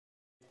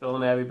Bill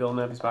and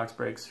Abby's box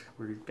breaks.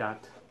 We've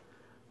got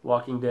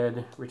Walking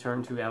Dead,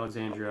 Return to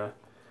Alexandria.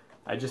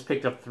 I just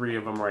picked up 3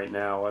 of them right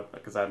now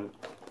because I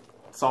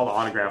saw the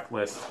autograph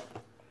list.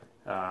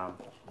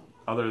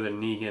 Other than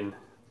Negan,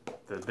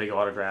 the big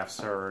autographs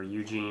are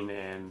Eugene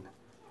and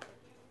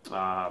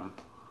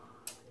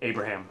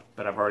Abraham,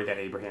 but I've already got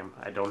Abraham.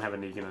 I don't have a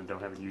Negan and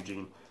don't have a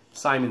Eugene.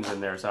 Simon's in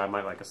there, so I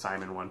might like a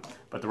Simon one,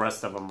 but the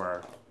rest of them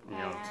are, you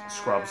know,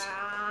 scrubs.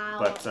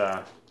 But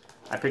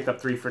I picked up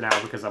 3 for now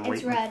because I'm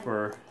waiting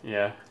for...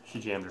 Yeah, she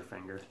jammed her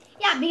finger.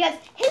 Yeah, because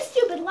his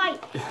stupid light,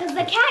 because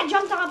the cat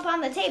jumped up on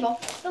the table.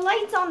 The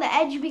light's on the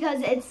edge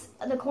because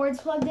the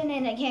cord's plugged in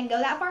and it can't go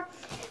that far.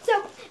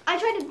 So I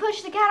tried to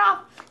push the cat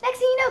off. Next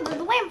thing you know,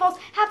 the lamp falls,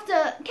 have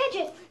to catch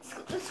it,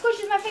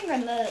 squishes my finger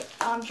in the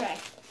tray.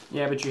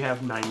 Yeah, but you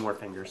have 9 more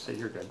fingers, so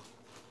you're good.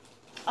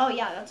 Oh,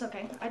 yeah, that's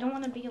okay. I don't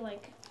want to be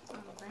like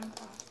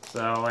grandpa.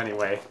 So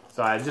anyway,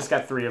 so I just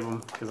got 3 of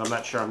them because I'm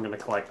not sure I'm going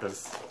to collect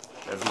this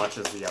as much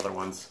as the other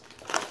ones,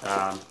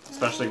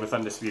 especially with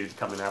Undisputed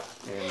coming up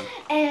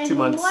in 2 months.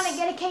 And I want to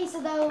get a case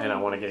of those. And I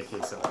want to get a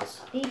case of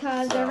those.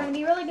 Because they're going to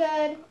be really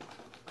good.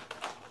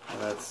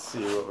 Let's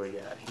see what we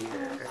got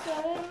here.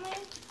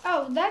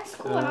 Oh, that's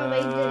cool how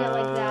they did it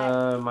like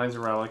that. Mine's a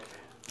relic.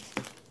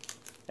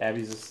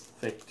 Abby's is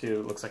thick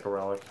too. It looks like a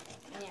relic.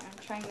 Yeah, I'm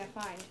trying to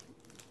find.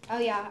 Oh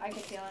yeah, I can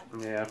feel it.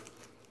 Yeah.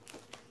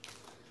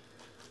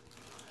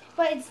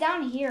 But it's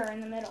down here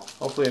in the middle.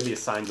 Hopefully it'll be a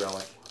signed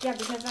relic. Yeah,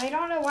 because I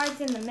don't know why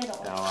it's in the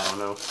middle. No, I don't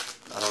know.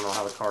 I don't know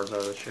how the cards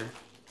are this year.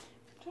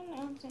 I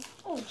don't know.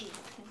 Oh, Jesus,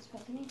 it's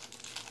poking me.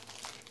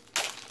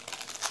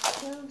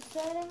 So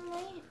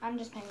suddenly, I'm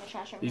just paying the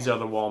trash over These here. are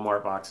the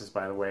Walmart boxes,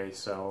 by the way,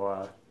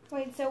 so...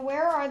 Wait, so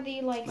where are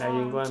the, like, Maggie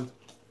and Glenn?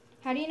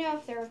 How do you know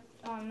if they're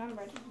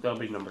numbered? They'll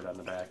be numbered on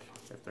the back,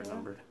 if they're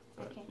numbered.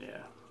 But, okay.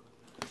 yeah.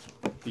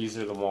 These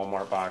are the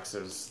Walmart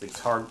boxes. These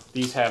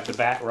have the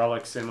Bat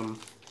relics in them,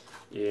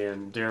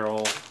 and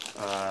Daryl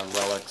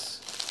relics.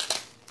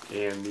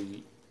 And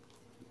the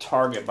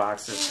Target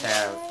boxes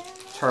have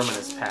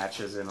Terminus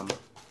patches in them.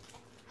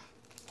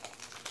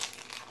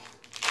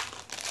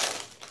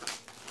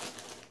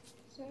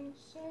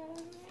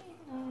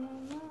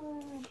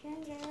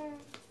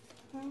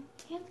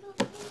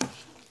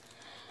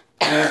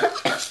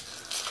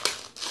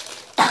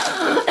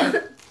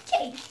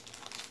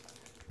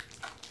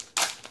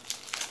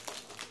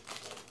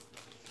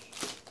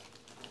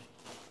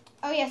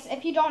 Oh yes,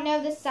 if you don't know,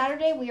 this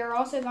Saturday we are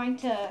also going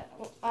to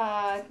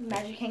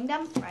Magic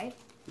Kingdom, right?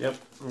 Yep,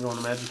 we're going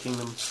to Magic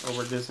Kingdom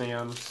over at Disney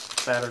on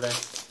Saturday.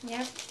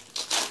 Yep.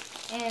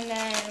 And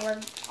then we're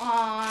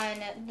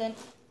on the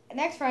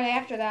next Friday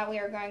after that we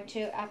are going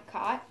to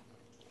Epcot.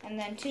 And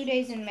then 2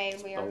 days in May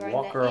we are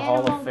going to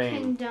Animal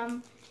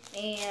Kingdom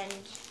and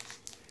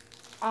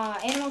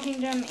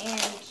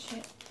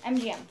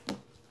MGM.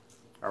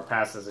 Our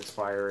passes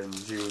expire in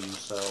June,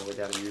 so we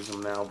got to use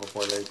them now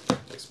before they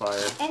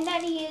expire. And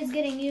then he is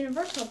getting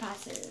Universal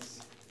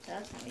passes, so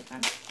that's gonna be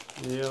fun.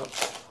 Yep.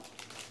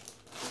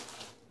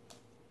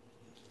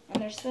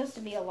 And there's supposed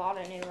to be a lot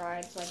of new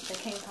rides, like the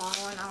King Kong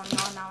one, that one.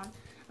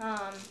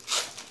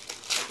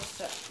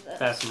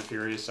 Fast and the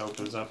Furious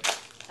opens up.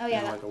 Oh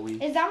yeah, in like a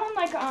week. Is that one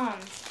like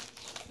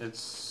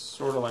It's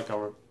sort of like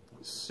a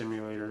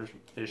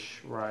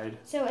simulator-ish ride.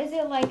 So is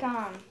it like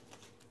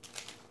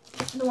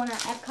the one at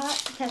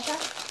Epcot, Tesla?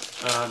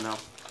 No.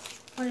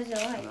 What is it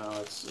like? No,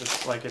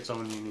 it's like its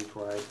own unique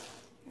ride.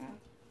 Yeah.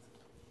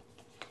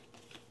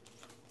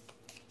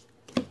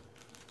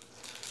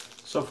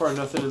 So far,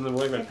 nothing in the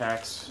Lego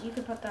packs. You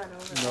could put that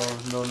over there.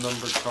 No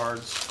numbered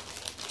cards.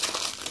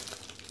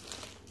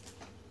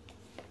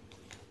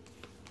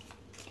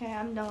 Okay,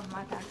 I'm done with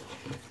my pack.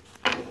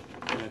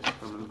 Yeah, just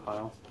put them in the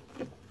pile.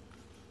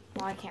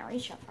 Well, I can't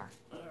reach that far.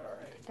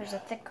 Alright. There's a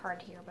thick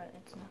card here, but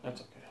it's not.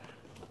 That's okay.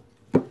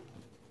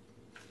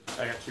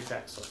 I got 2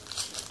 packs left.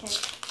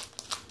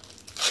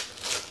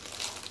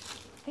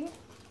 Okay.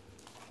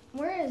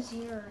 Where is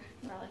your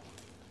relic?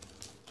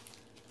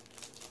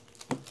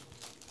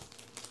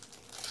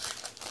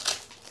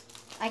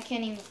 I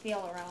can't even feel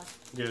a relic.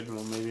 Good.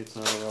 Well, maybe it's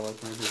not a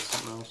relic. Maybe it's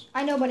something else.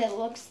 I know, but it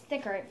looks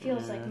thicker. It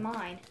feels like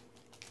mine.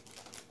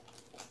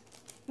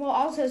 Well,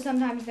 also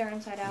sometimes they're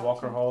inside out.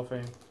 Walker Hall of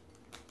Fame.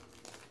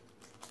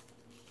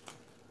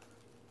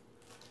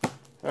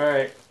 All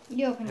right.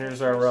 You open Here's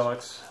yours our first.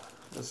 relics.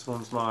 This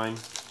one's mine.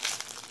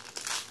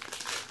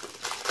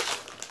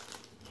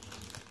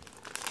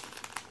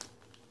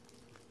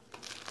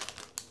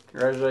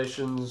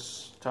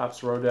 Congratulations,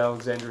 Topps Road to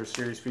Alexandria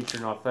series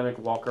featuring authentic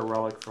Walker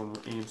relic from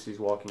AMC's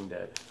Walking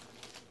Dead.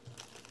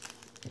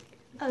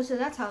 Oh, so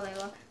that's how they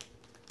look.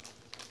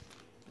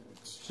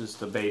 It's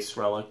just a base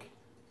relic.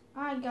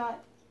 I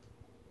got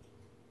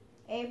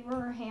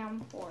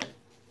Abraham Ford.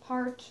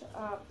 Part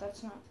of,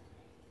 that's not.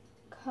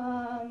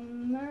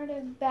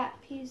 Commemorative bat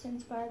piece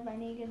inspired by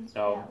Negan's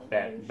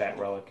bat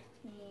relic.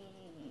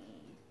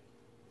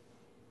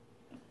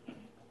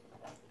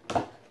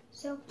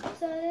 So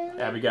suddenly,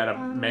 Yeah, we got a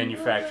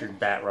manufactured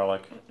bat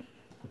relic.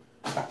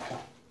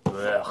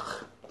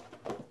 Ugh.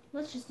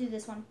 Let's just do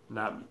this one.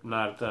 Not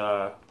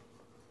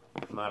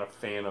I'm not a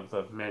fan of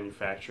the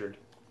manufactured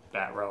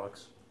bat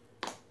relics.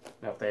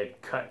 Now, if they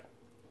had cut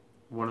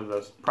one of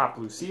those prop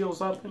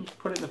Lucille's up and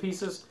put it into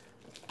pieces,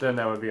 then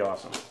that would be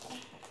awesome.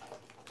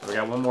 So we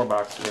got one more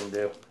box we're going to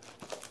do.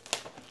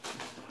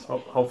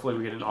 Hopefully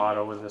we get an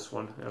auto in this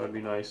one. That would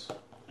be nice.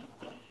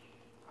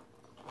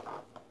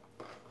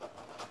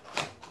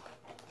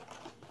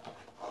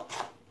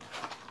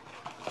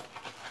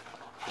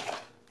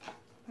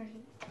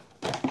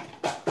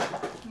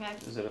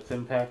 Is it a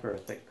thin pack or a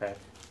thick pack?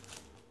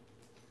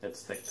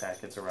 It's thick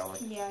pack. It's a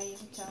relic. Yeah, you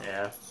can tell.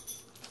 Yeah.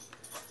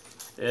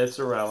 It's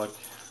a relic.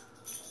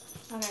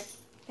 Okay.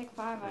 Pick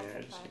 5. I Yeah,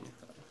 pick just 5. give me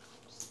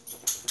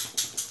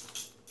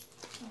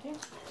 5.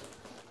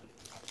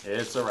 Okay.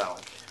 It's a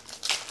relic.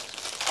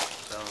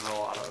 So no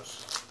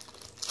autos.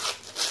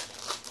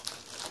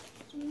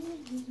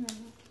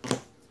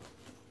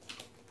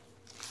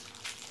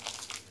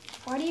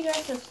 Why do you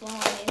guys so slow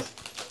on these?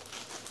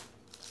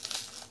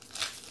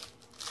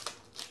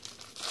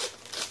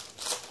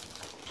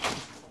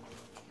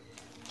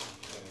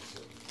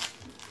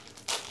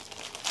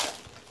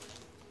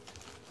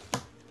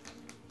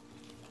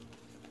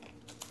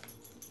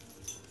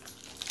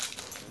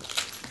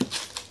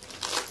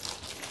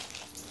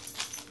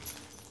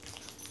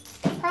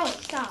 Harley,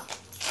 stop.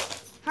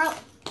 Harley.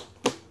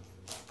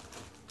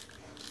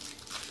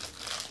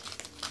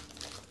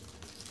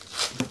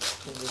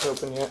 Is this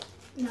open yet?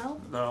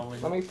 No. No.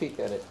 Let me peek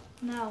at it.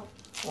 No.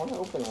 I want to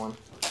open one.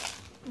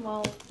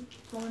 Well,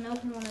 we'll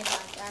open one of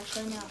that.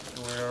 Actually, no.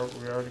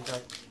 We already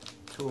got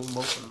 2 of them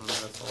open, and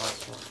that's the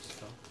last one.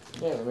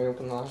 So. Yeah, let me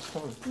open the last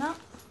one. No.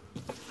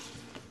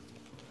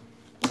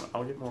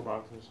 I'll get more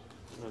boxes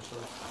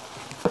eventually.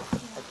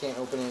 I can't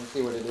open it and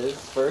see what it is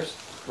first,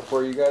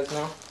 before you guys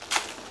know.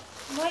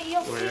 What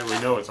you'll see?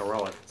 We know it's a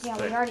relic. It's Yeah,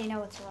 thick. we already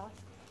know it's a relic.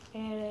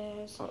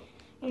 It is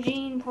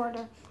Eugene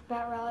Porter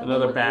Bat Relic.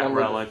 Another bat Number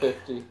relic.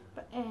 50.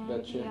 And,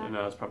 That shit. yeah,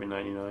 No, it's probably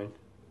 99.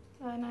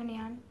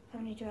 99,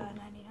 72 out of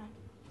 99.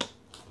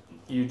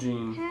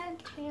 Eugene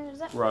Here's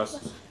that.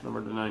 Rust,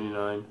 number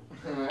 99.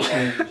 I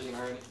had Eugene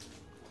already.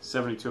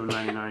 72 and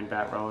 99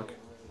 bat relic.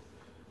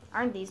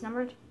 Aren't these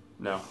numbered?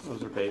 No,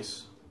 those are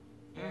base.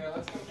 Yeah,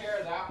 let's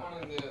compare that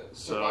one and the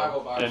survival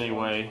So box.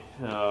 anyway,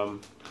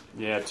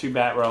 yeah, 2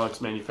 bat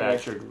relics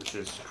manufactured, which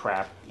is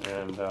crap,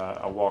 and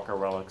a Walker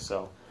relic.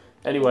 So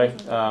anyway,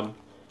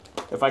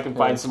 if I can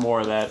find some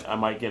more of that, I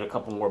might get a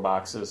couple more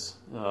boxes.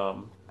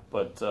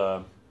 But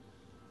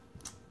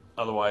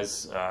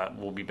otherwise,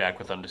 we'll be back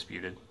with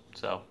Undisputed.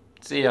 So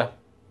see ya.